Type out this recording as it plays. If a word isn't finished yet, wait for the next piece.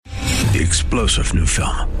The explosive new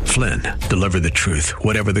film, Flynn, deliver the truth,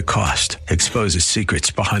 whatever the cost, exposes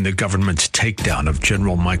secrets behind the government's takedown of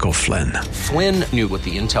General Michael Flynn. Flynn knew what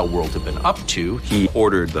the intel world had been up to. He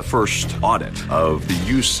ordered the first audit of the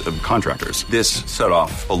use of contractors. This set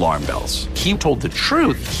off alarm bells. He told the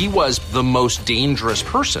truth. He was the most dangerous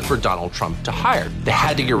person for Donald Trump to hire. They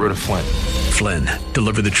had to get rid of Flynn. Flynn,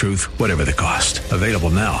 deliver the truth, whatever the cost. Available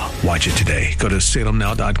now. Watch it today. Go to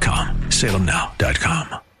salemnow.com.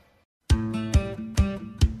 salemnow.com.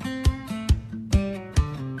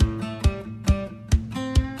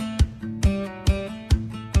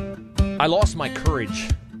 I lost my courage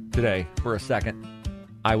today for a second.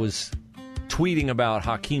 I was tweeting about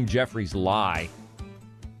Hakeem Jeffries' lie,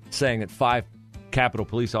 saying that 5 Capitol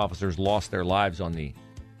police officers lost their lives on the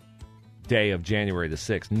day of January the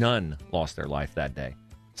 6th. None lost their life that day.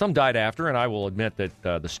 Some died after, and I will admit that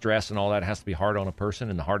the stress and all that has to be hard on a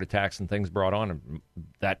person, and the heart attacks and things brought on, and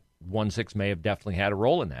that 1-6 may have definitely had a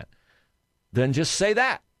role in that. Then just say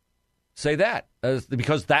that. Say that,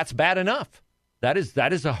 because that's bad enough. That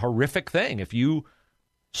is a horrific thing. If you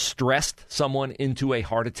stressed someone into a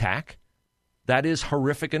heart attack, that is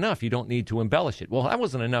horrific enough. You don't need to embellish it. Well, that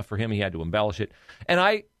wasn't enough for him. He had to embellish it. And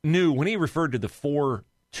I knew when he referred to the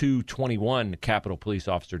 4/2/21 Capitol police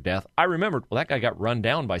officer death, I remembered, well, that guy got run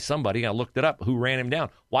down by somebody. I looked it up. Who ran him down?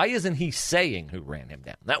 Why isn't he saying who ran him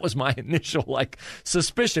down? That was my initial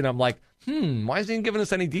suspicion. I'm like, why isn't he giving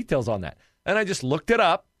us any details on that? And I just looked it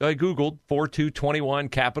up. I Googled 4/2/21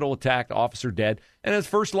 Capitol attacked, officer dead. And his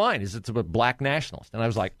first line is it's a black nationalist. And I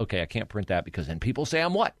was like, okay, I can't print that because then people say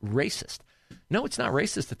I'm what? Racist. No, it's not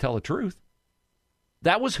racist to tell the truth.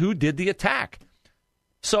 That was who did the attack.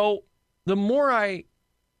 So the more I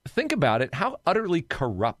think about it, how utterly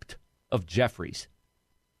corrupt of Jeffries,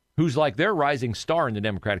 who's like their rising star in the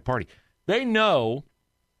Democratic Party. They know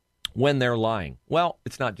when they're lying. Well,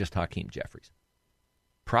 it's not just Hakeem Jeffries.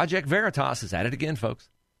 Project Veritas is at it again, folks.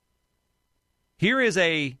 Here is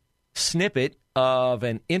a snippet of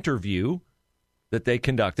an interview that they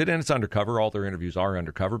conducted, and it's undercover. All their interviews are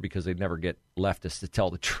undercover because they'd never get leftists to tell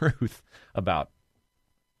the truth about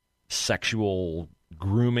sexual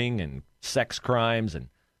grooming and sex crimes and,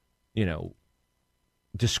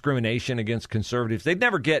 discrimination against conservatives. They'd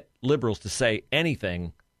never get liberals to say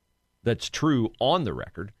anything that's true on the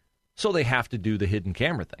record, so they have to do the hidden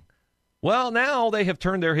camera thing. Well, now they have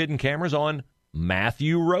turned their hidden cameras on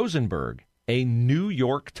Matthew Rosenberg, a New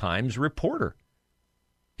York Times reporter.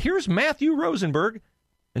 Here's Matthew Rosenberg,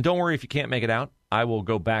 and don't worry if you can't make it out. I will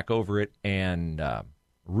go back over it and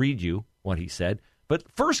read you what he said. But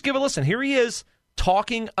first, give a listen. Here he is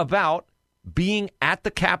talking about being at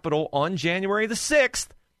the Capitol on January the 6th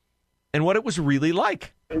and what it was really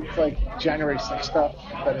like. It's like January 6th stuff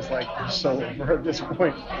that is so over at this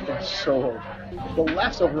point. It's so over. The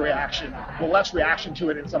left's overreaction, the left's reaction to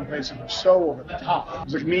it in some places was so over the top. It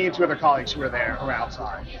was like me and 2 other colleagues who were there, who were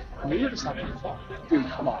outside. And we were just like, dude,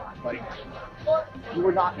 come on. You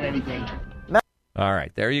were not in any danger. All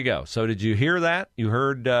right, there you go. So did you hear that? You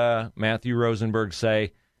heard Matthew Rosenberg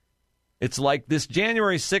say, it's like this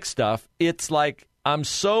January 6th stuff, it's like I'm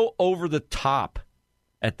so over the top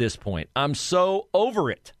at this point. I'm so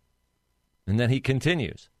over it. And then he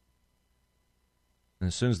continues. And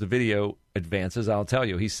as soon as the video advances, I'll tell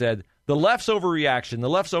you. He said, the left's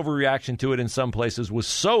overreaction to it in some places was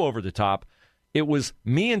so over the top. It was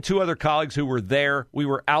me and 2 other colleagues who were there. We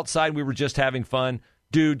were outside. We were just having fun.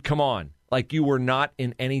 Dude, come on. You were not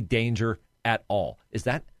in any danger at all. Is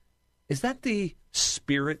that the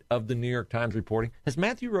spirit of the New York Times reporting? Has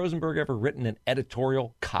Matthew Rosenberg ever written an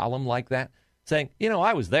editorial column like that? Saying,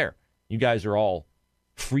 I was there. You guys are all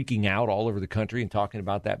freaking out all over the country and talking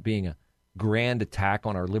about that being a grand attack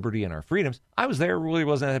on our liberty and our freedoms. I was there. It really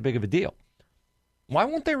wasn't that big of a deal. Why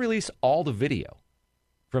won't they release all the video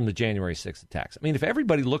from the January 6th attacks? I mean, if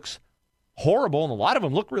everybody looks horrible, and a lot of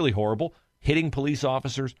them look really horrible, hitting police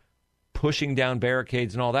officers, pushing down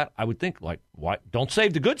barricades and all that, I would think, why don't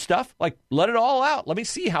save the good stuff? Let it all out. Let me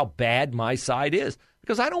see how bad my side is,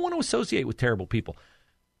 because I don't want to associate with terrible people.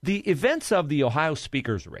 The events of the Ohio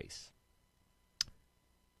speaker's race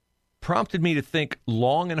prompted me to think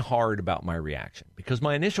long and hard about my reaction, because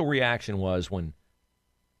my initial reaction was when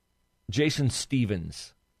Jason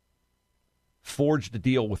Stevens forged a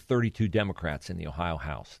deal with 32 Democrats in the Ohio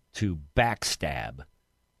House to backstab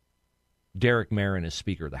Derek Marin as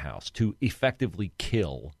Speaker of the House, to effectively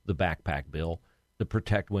kill the backpack bill, the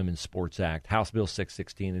Protect Women's Sports Act, House Bill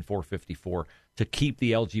 616 and 454, to keep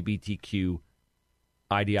the LGBTQ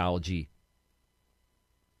ideology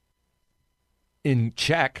in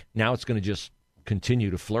check. Now it's going to just continue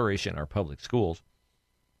to flourish in our public schools.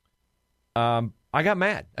 I got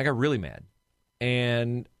mad. I got really mad.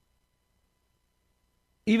 And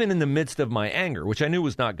even in the midst of my anger, which I knew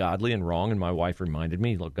was not godly and wrong, and my wife reminded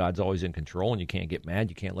me, look, God's always in control, and you can't get mad.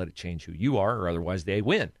 You can't let it change who you are, or otherwise they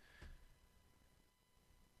win.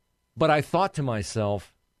 But I thought to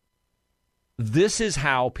myself, this is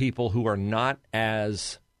how people who are not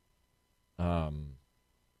as, I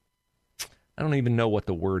don't even know what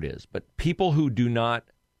the word is, but people who do not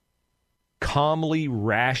calmly,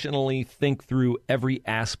 rationally think through every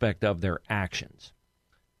aspect of their actions.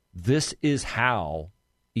 This is how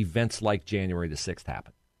events like January the 6th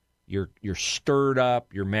happen. You're stirred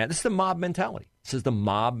up, you're mad. This is the mob mentality. This is the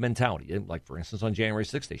mob mentality. Like, for instance, on January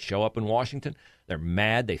 6th, they show up in Washington. They're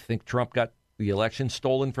mad. They think Trump got the election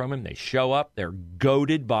stolen from him. They show up. They're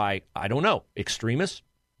goaded by, I don't know, extremists,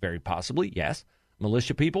 very possibly, yes.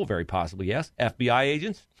 Militia people, very possibly, yes. FBI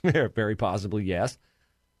agents, very possibly, yes.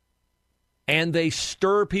 And they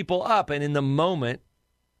stir people up. And in the moment,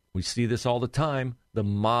 we see this all the time, the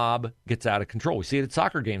mob gets out of control. We see it at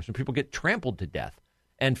soccer games when people get trampled to death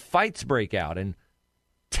and fights break out and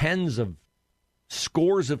tens of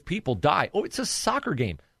scores of people die. Oh, it's a soccer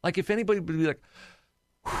game. Like, if anybody would be like,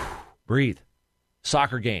 breathe,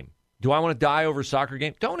 soccer game. Do I want to die over a soccer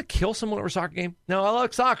game? Do I want to kill someone over a soccer game? No, I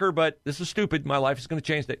like soccer, but this is stupid. My life is going to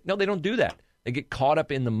change. No, they don't do that. They get caught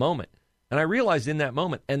up in the moment. And I realized in that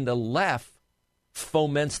moment, and the left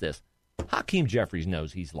foments this. Hakeem Jeffries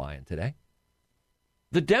knows he's lying today.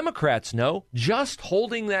 The Democrats know just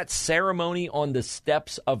holding that ceremony on the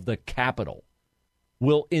steps of the Capitol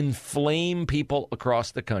will inflame people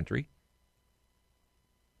across the country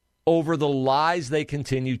over the lies they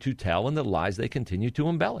continue to tell and the lies they continue to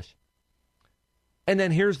embellish. And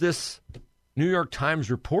then here's this New York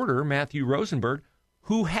Times reporter, Matthew Rosenberg,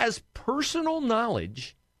 who has personal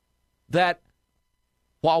knowledge that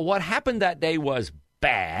while what happened that day was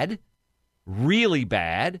bad, really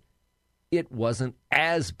bad, it wasn't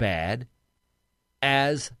as bad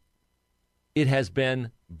as it has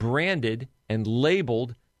been branded and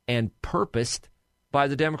labeled and purposed by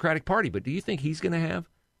the Democratic Party. But do you think he's going to have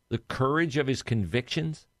the courage of his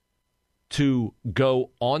convictions to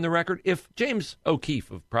go on the record? If James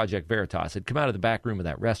O'Keefe of Project Veritas had come out of the back room of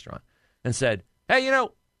that restaurant and said, hey,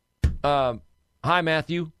 hi,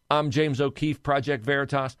 Matthew, I'm James O'Keefe, Project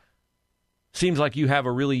Veritas. Seems like you have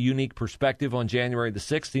a really unique perspective on January the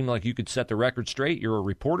 6th. Seems like you could set the record straight. You're a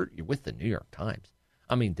reporter. You're with the New York Times.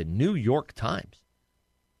 I mean, the New York Times.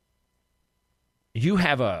 You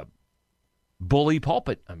have a bully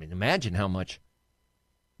pulpit. I mean, imagine how much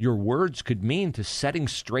your words could mean to setting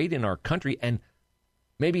straight in our country and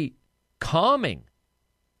maybe calming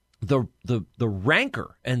the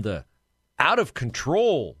rancor and the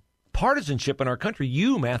out-of-control partisanship in our country.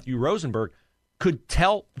 You, Matthew Rosenberg, could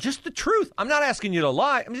tell just the truth. I'm not asking you to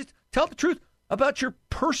lie. I'm just tell the truth about your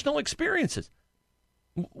personal experiences.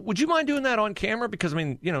 Would you mind doing that on camera? Because, I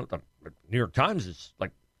mean, the New York Times is like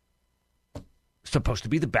supposed to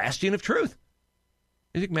be the bastion of truth.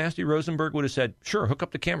 You think Matthew Rosenberg would have said, sure, hook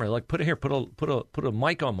up the camera, like put a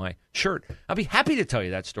mic on my shirt. I'll be happy to tell you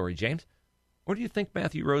that story, James. Or do you think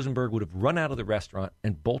Matthew Rosenberg would have run out of the restaurant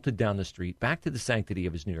and bolted down the street back to the sanctity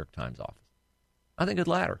of his New York Times office? I think the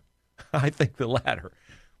latter. I think the latter,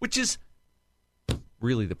 which is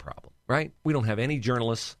really the problem, right? We don't have any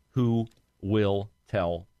journalists who will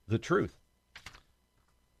tell the truth.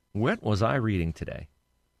 What was I reading today?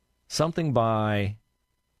 Something by,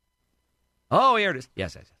 oh, here it is.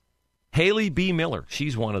 Yes. Haley B. Miller.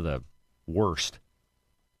 She's one of the worst.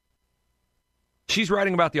 She's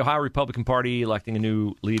writing about the Ohio Republican Party electing a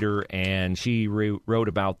new leader, and she wrote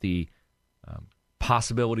about the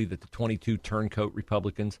possibility that the 22 turncoat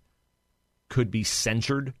Republicans could be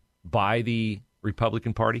censured by the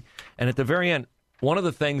Republican Party. And at the very end, one of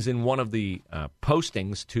the things in one of the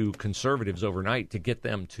postings to conservatives overnight to get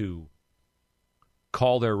them to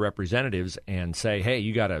call their representatives and say, hey,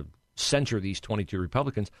 you got to censure these 22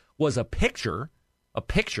 Republicans, was a picture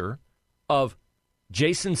of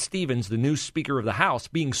Jason Stevens, the new Speaker of the House,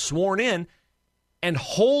 being sworn in and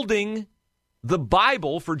holding the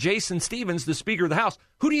Bible for Jason Stevens, the Speaker of the House.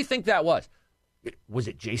 Who do you think that was? Was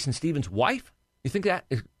it Jason Stevens' wife? You think that?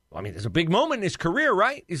 I mean, there's a big moment in his career,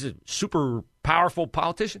 right? He's a super powerful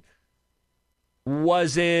politician.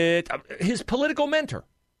 Was it his political mentor?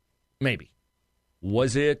 Maybe.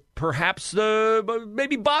 Was it perhaps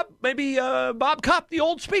maybe Bob Cupp, the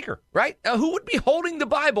old speaker, right? Who would be holding the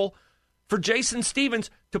Bible for Jason Stevens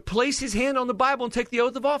to place his hand on the Bible and take the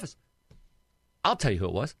oath of office? I'll tell you who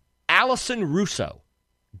it was. Allison Russo,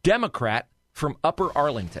 Democrat from Upper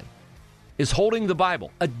Arlington, is holding the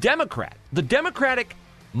Bible. A Democrat. The Democratic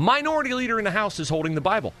minority leader in the House is holding the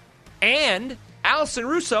Bible. And Allison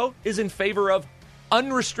Russo is in favor of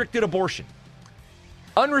unrestricted abortion.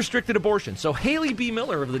 Unrestricted abortion. So Haley B.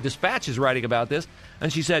 Miller of the Dispatch is writing about this,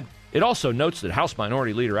 and she said, it also notes that House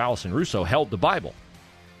Minority Leader Allison Russo held the Bible.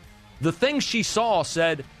 The things she saw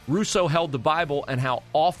said Russo held the Bible and how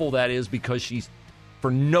awful that is because she's for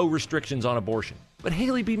no restrictions on abortion. But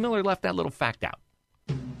Haley B. Miller left that little fact out.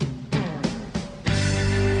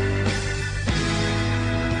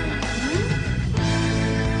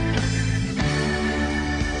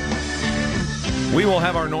 We will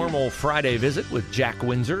have our normal Friday visit with Jack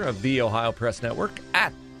Windsor of the Ohio Press Network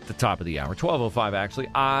at the top of the hour, 12:05 actually.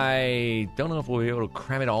 I don't know if we'll be able to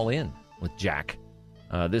cram it all in with Jack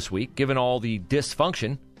this week, given all the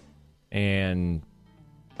dysfunction. And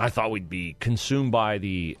I thought we'd be consumed by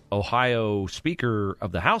the Ohio Speaker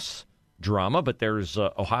of the House drama, but there's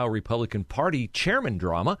Ohio Republican Party chairman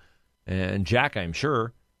drama. And Jack, I'm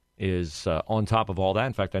sure, is on top of all that.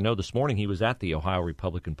 In fact, I know this morning he was at the Ohio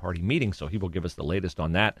Republican Party meeting, so he will give us the latest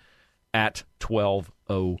on that at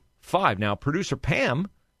 12:05. Now, producer Pam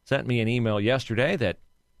sent me an email yesterday that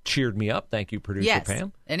cheered me up. Thank you, producer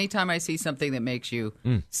Pam. Anytime I see something that makes you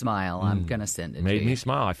smile, I'm going to send it to you. Made me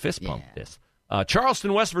smile. I fist pumped this.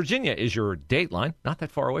 Charleston, West Virginia is your dateline, not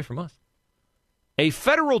that far away from us. A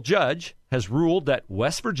federal judge has ruled that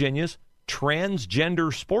West Virginia's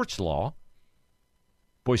transgender sports law,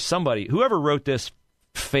 boy, whoever wrote this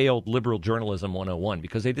failed liberal journalism 101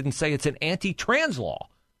 because they didn't say it's an anti-trans law,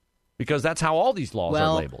 because that's how all these laws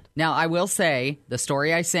are labeled. Now, I will say the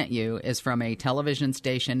story I sent you is from a television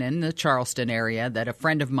station in the Charleston area that a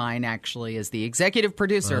friend of mine actually is the executive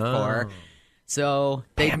producer for. So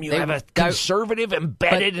you have a conservative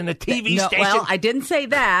embedded in the TV station? Well, I didn't say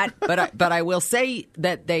that, but I will say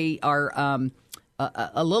that they are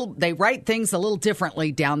they write things a little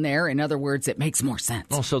differently down there. In other words, it makes more sense.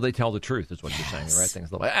 Oh, so they tell the truth is what you're saying. They write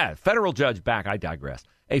things like federal judge back. I digress.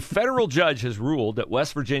 A federal judge has ruled that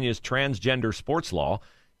West Virginia's transgender sports law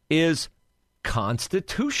is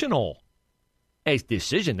constitutional, a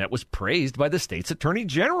decision that was praised by the state's attorney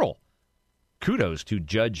general. Kudos to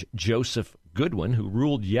Judge Joseph Goodwin, who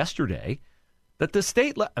ruled yesterday that the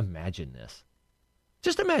state... Imagine this.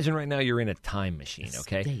 Just imagine right now you're in a time machine,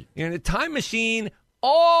 okay? You're in a time machine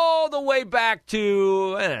all the way back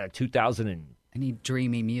to 2000 I need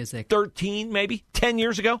dreamy music. 13, maybe, 10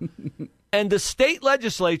 years ago. And the state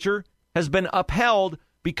legislature has been upheld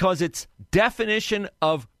because its definition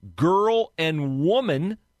of girl and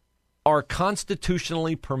woman are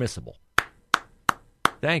constitutionally permissible.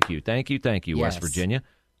 Thank you, Yes, West Virginia.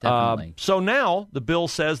 Definitely. So now the bill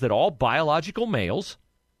says that all biological males,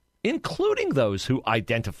 including those who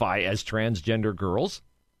identify as transgender girls,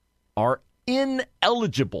 are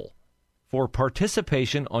ineligible for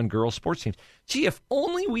participation on girls' sports teams. Gee, if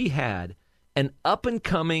only we had an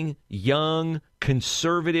up-and-coming, young,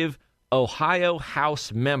 conservative Ohio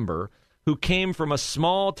House member who came from a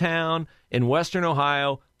small town in western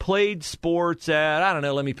Ohio, played sports at, I don't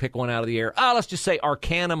know, let me pick one out of the air. Let's just say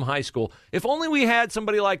Arcanum High School. If only we had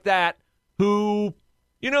somebody like that who,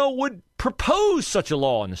 would propose such a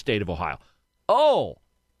law in the state of Ohio. Oh,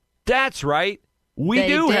 that's right. We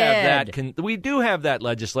do have that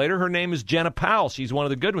legislator. Her name is Jenna Powell. She's one of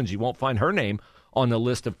the good ones. You won't find her name on the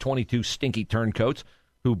list of 22 stinky turncoats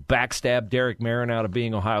who backstabbed Derek Marin out of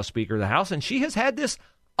being Ohio Speaker of the House. And she has had this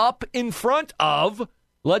up in front of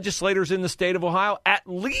legislators in the state of Ohio at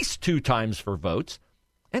least 2 times for votes.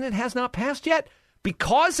 And it has not passed yet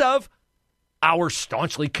because of our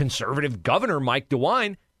staunchly conservative governor, Mike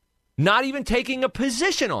DeWine, not even taking a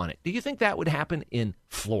position on it. Do you think that would happen in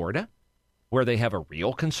Florida, where they have a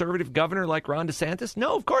real conservative governor like Ron DeSantis?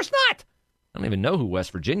 No, of course not. I don't even know who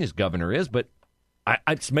West Virginia's governor is, but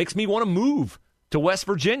it makes me want to move to West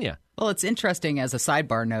Virginia. Well, it's interesting as a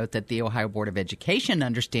sidebar note that the Ohio Board of Education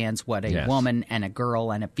understands what a woman and a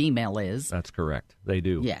girl and a female is. That's correct. They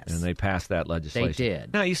do. Yes. And they passed that legislation. They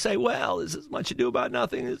did. Now you say, well, this is much ado about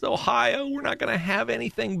nothing. It's Ohio. We're not going to have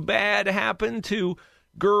anything bad happen to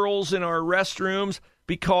girls in our restrooms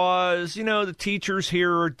because, the teachers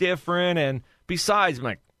here are different. And besides,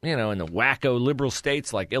 in the wacko liberal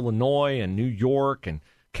states like Illinois and New York and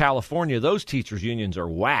California, those teachers' unions are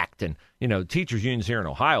whacked. And, teachers' unions here in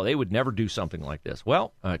Ohio, they would never do something like this.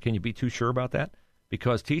 Well, can you be too sure about that?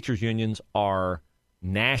 Because teachers' unions are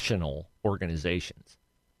national organizations.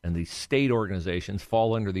 And the state organizations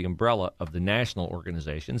fall under the umbrella of the national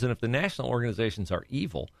organizations. And if the national organizations are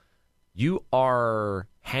evil, you are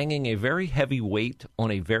hanging a very heavy weight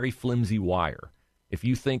on a very flimsy wire if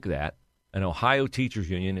you think that an Ohio teachers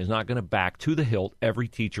union is not going to back to the hilt every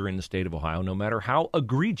teacher in the state of Ohio, no matter how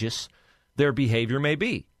egregious their behavior may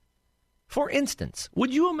be. For instance,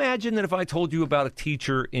 would you imagine that if I told you about a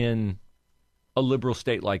teacher in a liberal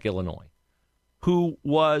state like Illinois who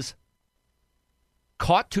was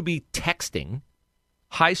caught to be texting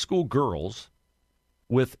high school girls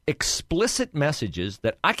with explicit messages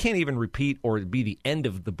that I can't even repeat or it'd be the end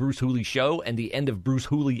of the Bruce Hooley show and the end of Bruce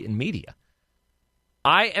Hooley in media?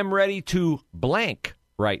 I am ready to blank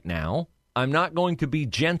right now. I'm not going to be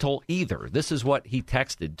gentle either. This is what he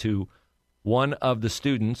texted to one of the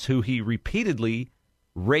students who he repeatedly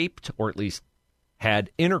raped or at least had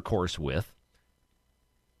intercourse with.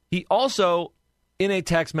 He also, in a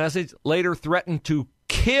text message, later threatened to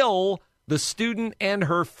kill the student and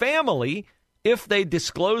her family if they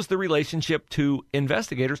disclosed the relationship to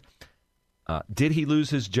investigators. Did he lose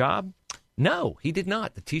his job? No, he did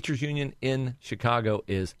not. The teachers union in Chicago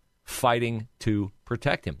is fighting to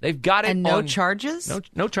protect him. They've got it. And no charges?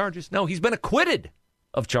 No charges. No, he's been acquitted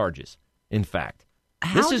of charges, in fact.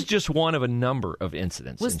 This is just one of a number of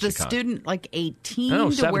incidents in Chicago. Was the student like 18 no,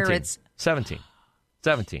 to 17, where it's... 17.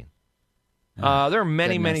 There are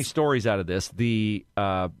many stories out of this. The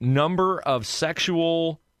number of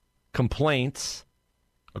sexual complaints,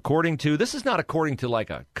 this is not according to like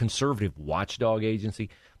a conservative watchdog agency.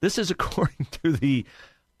 This is according to the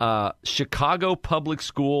Chicago Public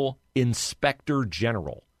School Inspector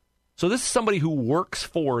General. So this is somebody who works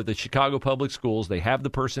for the Chicago Public Schools. They have the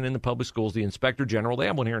person in the public schools, the Inspector General. They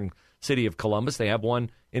have one here in the city of Columbus. They have one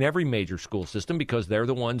in every major school system because they're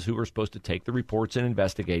the ones who are supposed to take the reports and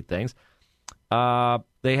investigate things.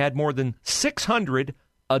 They had more than 600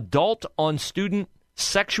 adult-on-student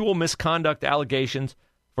sexual misconduct allegations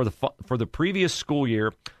for the previous school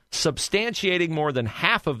year, substantiating more than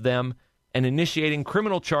half of them and initiating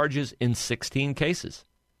criminal charges in 16 cases.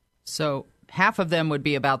 So half of them would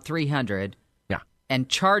be about 300. Yeah. And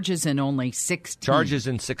charges in only 16. Charges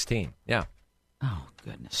in 16, yeah. Oh,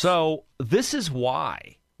 goodness. So this is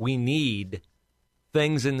why we need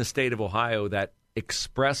things in the state of Ohio that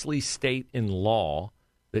expressly state in law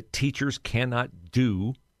that teachers cannot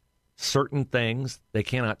do certain things. They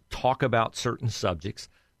cannot talk about certain subjects.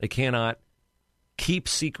 They cannot keep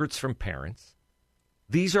secrets from parents.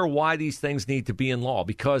 These are why these things need to be in law,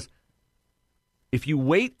 because if you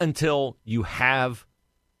wait until you have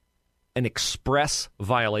an express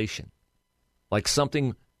violation, like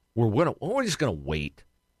something we're just going to wait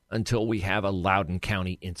until we have a Loudoun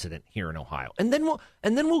County incident here in Ohio, and then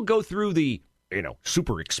we'll go through the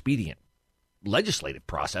super expedient legislative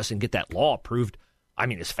process and get that law approved. I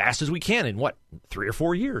mean, as fast as we can in 3 or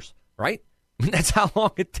 4 years, right? I mean, that's how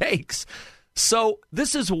long it takes. So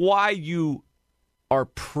this is why you are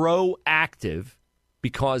proactive,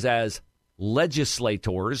 because as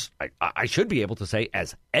legislators, I should be able to say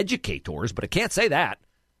as educators, but I can't say that.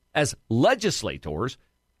 As legislators,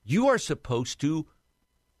 you are supposed to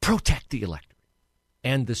protect the electorate.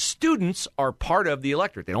 And the students are part of the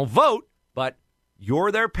electorate. They don't vote, but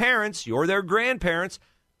you're their parents, you're their grandparents.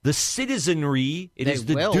 The citizenry, it is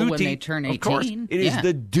the duty, when they turn 18. Of course, it is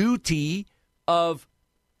the duty of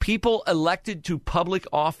people elected to public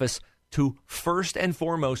office to first and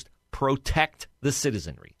foremost protect the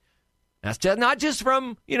citizenry. That's not just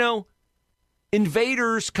from,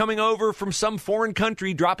 invaders coming over from some foreign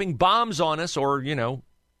country dropping bombs on us or,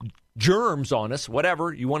 germs on us,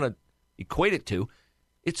 whatever you want to equate it to.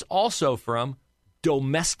 It's also from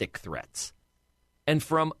domestic threats and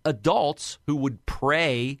from adults who would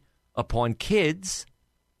prey upon kids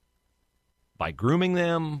by grooming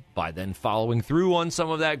them, by then following through on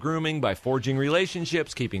some of that grooming, by forging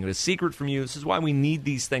relationships, keeping it a secret from you. This is why we need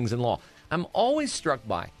these things in law. I'm always struck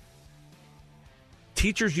by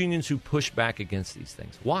teachers' unions who push back against these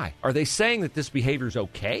things. Why? Are they saying that this behavior is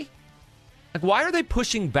okay? Like, why are they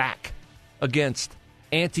pushing back against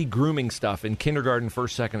anti-grooming stuff in kindergarten,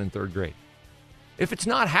 first, second, and third grade? If it's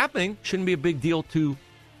not happening, shouldn't be a big deal to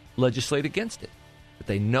legislate against it. But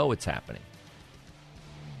they know it's happening.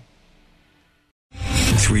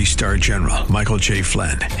 3-star General Michael J.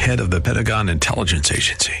 Flynn, head of the Pentagon Intelligence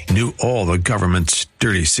Agency, knew all the government's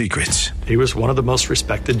dirty secrets. He was one of the most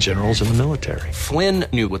respected generals in the military. Flynn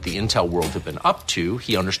knew what the intel world had been up to.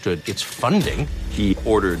 He understood its funding. He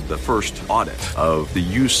ordered the first audit of the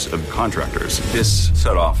use of contractors. This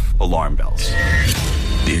set off alarm bells.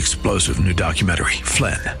 The explosive new documentary,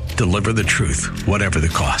 Flynn, Deliver the Truth, Whatever the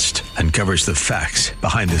Cost, uncovers the facts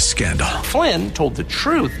behind this scandal. Flynn told the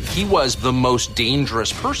truth. He was the most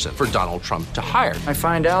dangerous person for Donald Trump to hire. I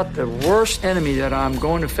find out the worst enemy that I'm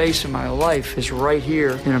going to face in my life is right here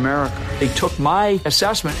in America. They took my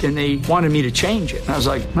assessment and they wanted me to change it. And I was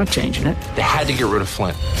like, I'm not changing it. They had to get rid of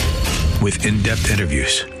Flynn. With in-depth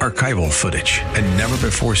interviews, archival footage, and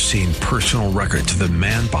never-before-seen personal records of the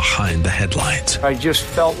man behind the headlines. I just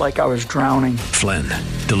felt like I was drowning. Flynn,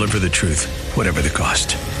 deliver the truth, whatever the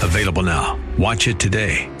cost. Available now. Watch it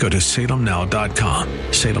today. Go to salemnow.com.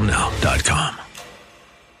 salemnow.com.